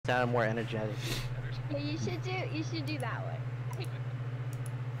sound more energetic. Yeah, you should do that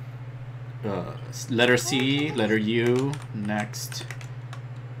one. Letter C, letter U, next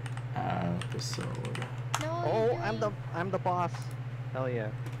episode. No, Oh, I'm the boss. Hell yeah.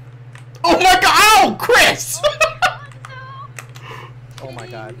 Oh my god! Ow, Chris! Oh my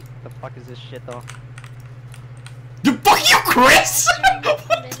god. The fuck is this shit though? You fuck you, Chris!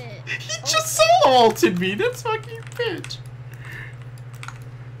 What? He just solo ulted me. That's fucking bitch.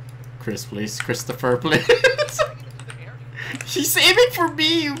 Chris, please, Christopher, please. He's aiming for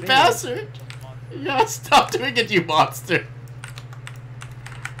me, you bastard. Yeah, stop doing it, you monster.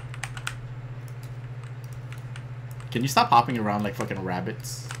 Can you stop hopping around like fucking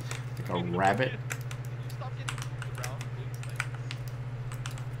rabbits? Like a rabbit?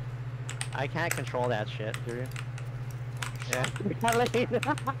 I can't control that shit, do you? Yeah.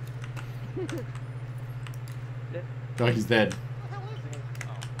 Oh, he's dead.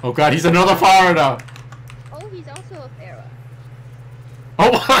 Oh god, he's another Pharah now. Oh, he's also a Pharah.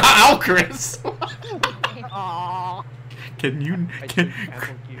 Oh, ow, Chris. Aww.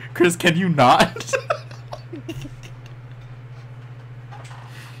 Chris, can you not?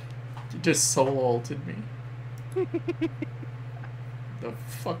 You just solo ulted me. The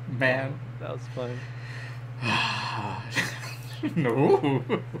fuck, man. That was fun. No.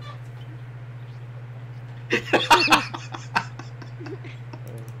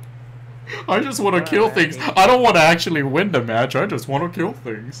 I just want to kill things. I don't want to actually win the match. I just want to kill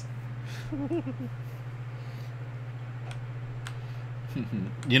things.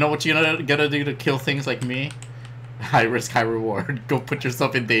 You know what you gotta do to kill things like me? High risk, high reward. Go put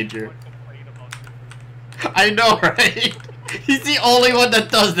yourself in danger. I know, right? He's the only one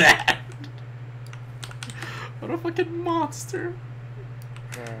that does that. What a fucking monster.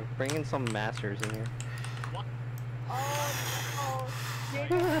 Bring in some masters in here. Oh, you're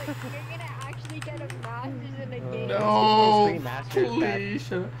gonna actually get a masters in the game. No, Three masters please.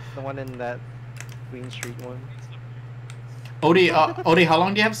 the one in that Queen Street one. Odie, Odie, how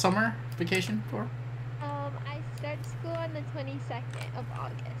long do you have summer vacation for? I start school on the 22nd of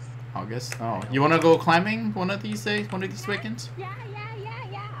August. August? Oh, you wanna go climbing one of these days? One of these weekends? Yeah.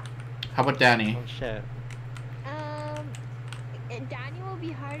 How about Danny? Oh shit. And Danny will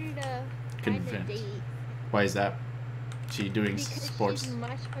be harder to find a Convince. date. Why is that? She doing Because sports? she's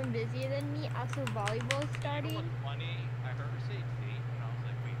much more busier than me. Also, volleyball starting.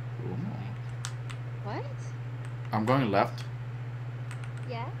 Ooh. What? I'm going left.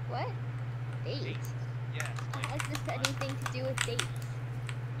 Yeah, what? Dates? Yes. What has this anything to do with dates?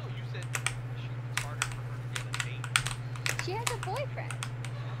 No, you said she was harder for her to get a date. She has a boyfriend.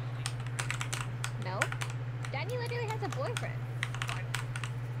 No? Danny literally has a boyfriend.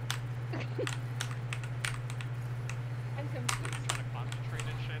 I'm confused. Trying to concentrate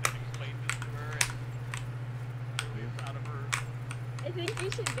and shit and explain this to her and really is out of her. I think you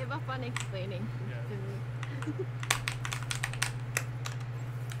should give up on explaining things to me.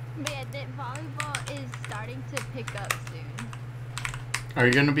 But yeah, volleyball is starting to pick up soon. Are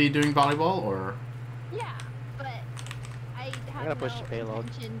you gonna be doing volleyball or? Yeah, but I have gonna push the no payload.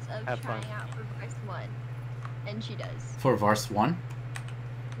 intentions of Have trying fun. out for Vars 1. And she does. For Vars 1?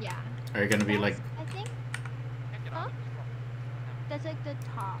 Yeah. Are you gonna be like? I think. Huh? That's like the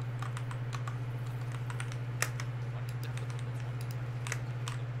top.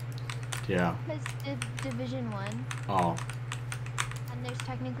 Yeah. Because Division 1. Oh. And there's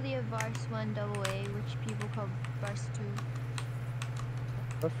technically a Vars 1 AA, which people call Vars 2.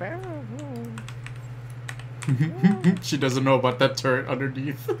 But fair. She doesn't know about that turret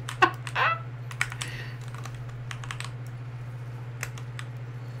underneath.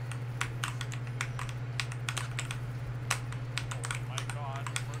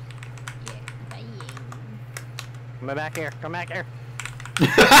 Come back here. Come back here.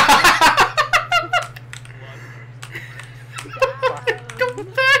 Come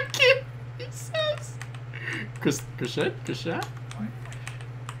back here, he says. Krishan?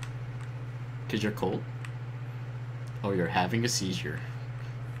 Because you're cold? Oh, you're having a seizure.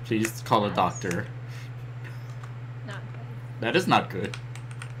 Please call a doctor. Not good. That is not good.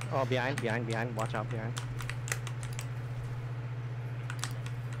 Oh, behind. Watch out, behind.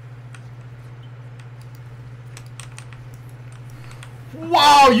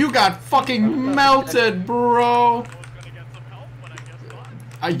 Wow, you got fucking melted, bro.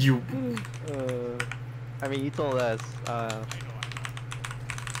 You. I mean, you told us. Oh,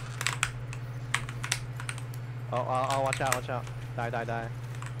 watch out. Die.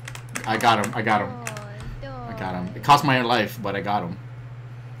 I got him. Oh, I got him. It cost my life, but I got him.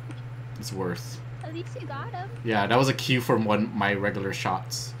 It's worth. At least you got him. Yeah, that was a cue from my regular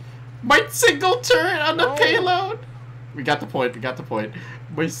shots. My single turret on the No. payload! We got the point, we got the point.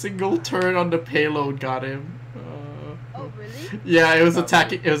 My single turret on the payload got him. Oh, really? Yeah, it was Oh,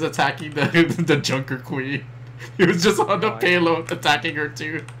 attacking the the Junker Queen. He was just on the Oh, payload attacking her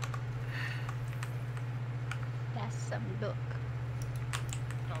too. That's some look.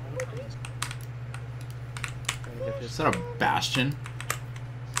 Trying to get Is this. that a bastion?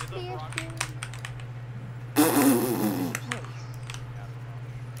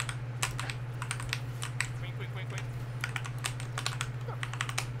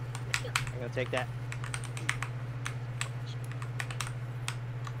 I'm gonna take that.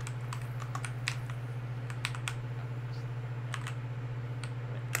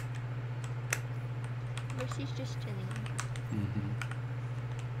 Mercy's just chilling. Mm-hmm.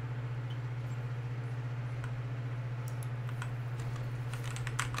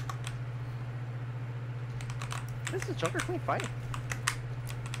 This is Junker Queen fighting.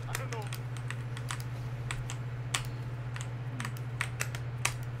 I don't know.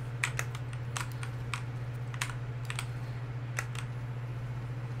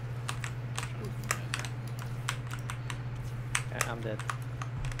 Okay, I'm dead.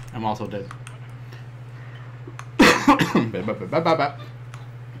 I'm also dead. Ba, ba, ba, ba, ba, ba.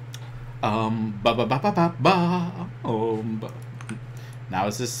 Ba, ba, ba, ba, ba, ba. Ba. Now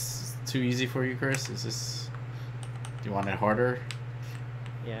is this too easy for you, Chris? Is this? Do you want it harder?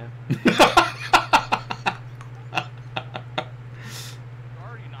 Yeah. You're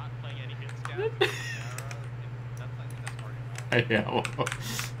already not playing any hit scouts. That's hard enough. Yeah. Well,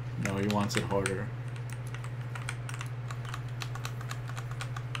 no, he wants it harder.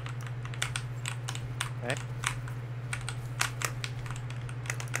 Okay.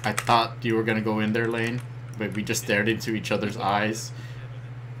 I thought you were gonna go in their lane, but we just stared into each other's eyes.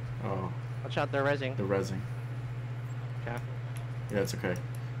 Oh, Watch out, they're rezzing. the rezzing. Okay. Yeah, it's okay.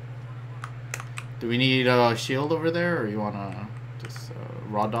 Do we need a shield over there, or you wanna just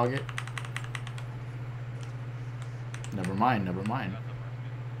raw dog it? Never mind, never mind.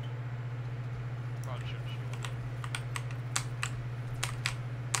 Probably should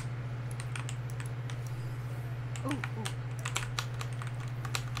shield. Ooh, ooh.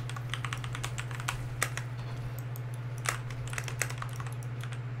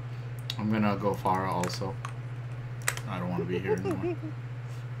 I'm gonna go Pharah also. I don't want to be here anymore.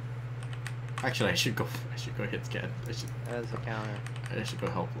 Actually, I should go hit scan. As a counter. I should go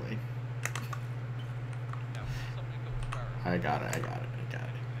help lane. Yeah, something to go with Pharah. I got it.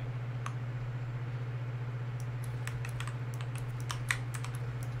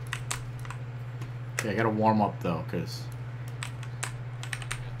 Yeah, I gotta warm up though, cause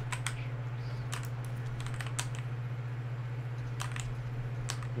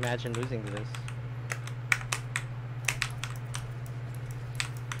Imagine losing to this.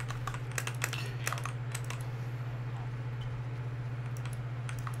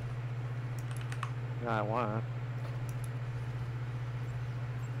 No, I wanna.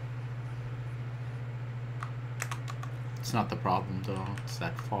 it's not the problem though. It's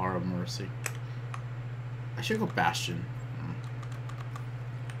that far of mercy. I should go Bastion.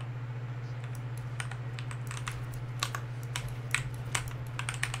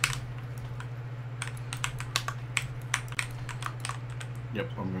 Yep,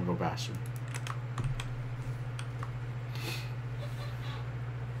 I'm gonna go Bastion.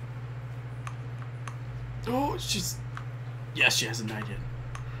 Oh, she's... Yeah, she hasn't died yet.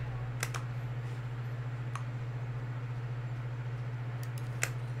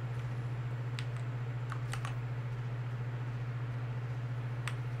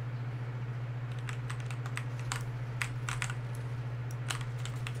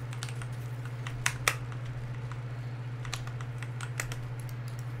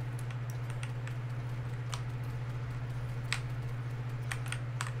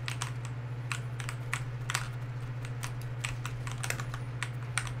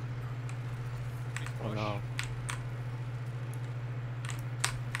 Oh no.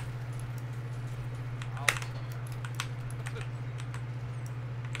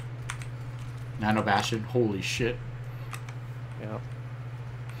 Nano Bastion, holy shit. Yep.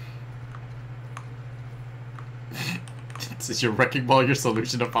 Is your wrecking ball your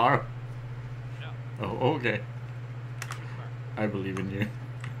solution to Pharah? Yeah. Oh, okay. I believe in you.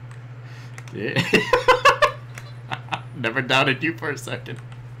 Yeah. Never doubted you for a second.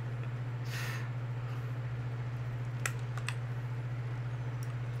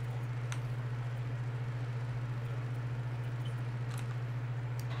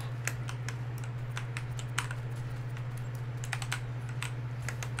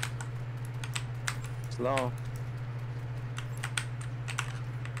 Slow.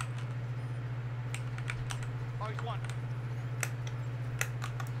 he's one.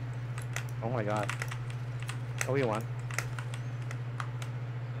 Oh my god. Oh, you won.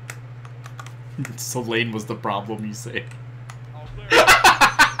 So lane was the problem, you say? Oh, clear.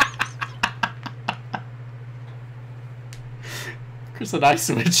 Chris and I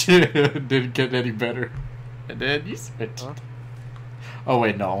switched. Didn't get any better. And then you switched. Huh? Oh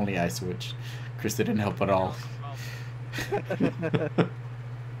wait, no, only I switched. Chris didn't help at all.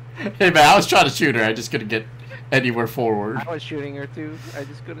 Hey man, I was trying to shoot her. I just couldn't get anywhere forward. I was shooting her too. I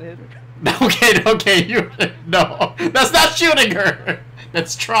just couldn't hit her. Okay, okay, you no, that's not shooting her.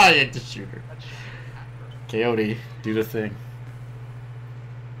 That's trying to shoot her. Coyote, do the thing.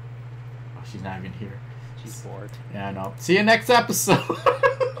 Oh, she's not even here. She's bored. Yeah, I know. See you next episode.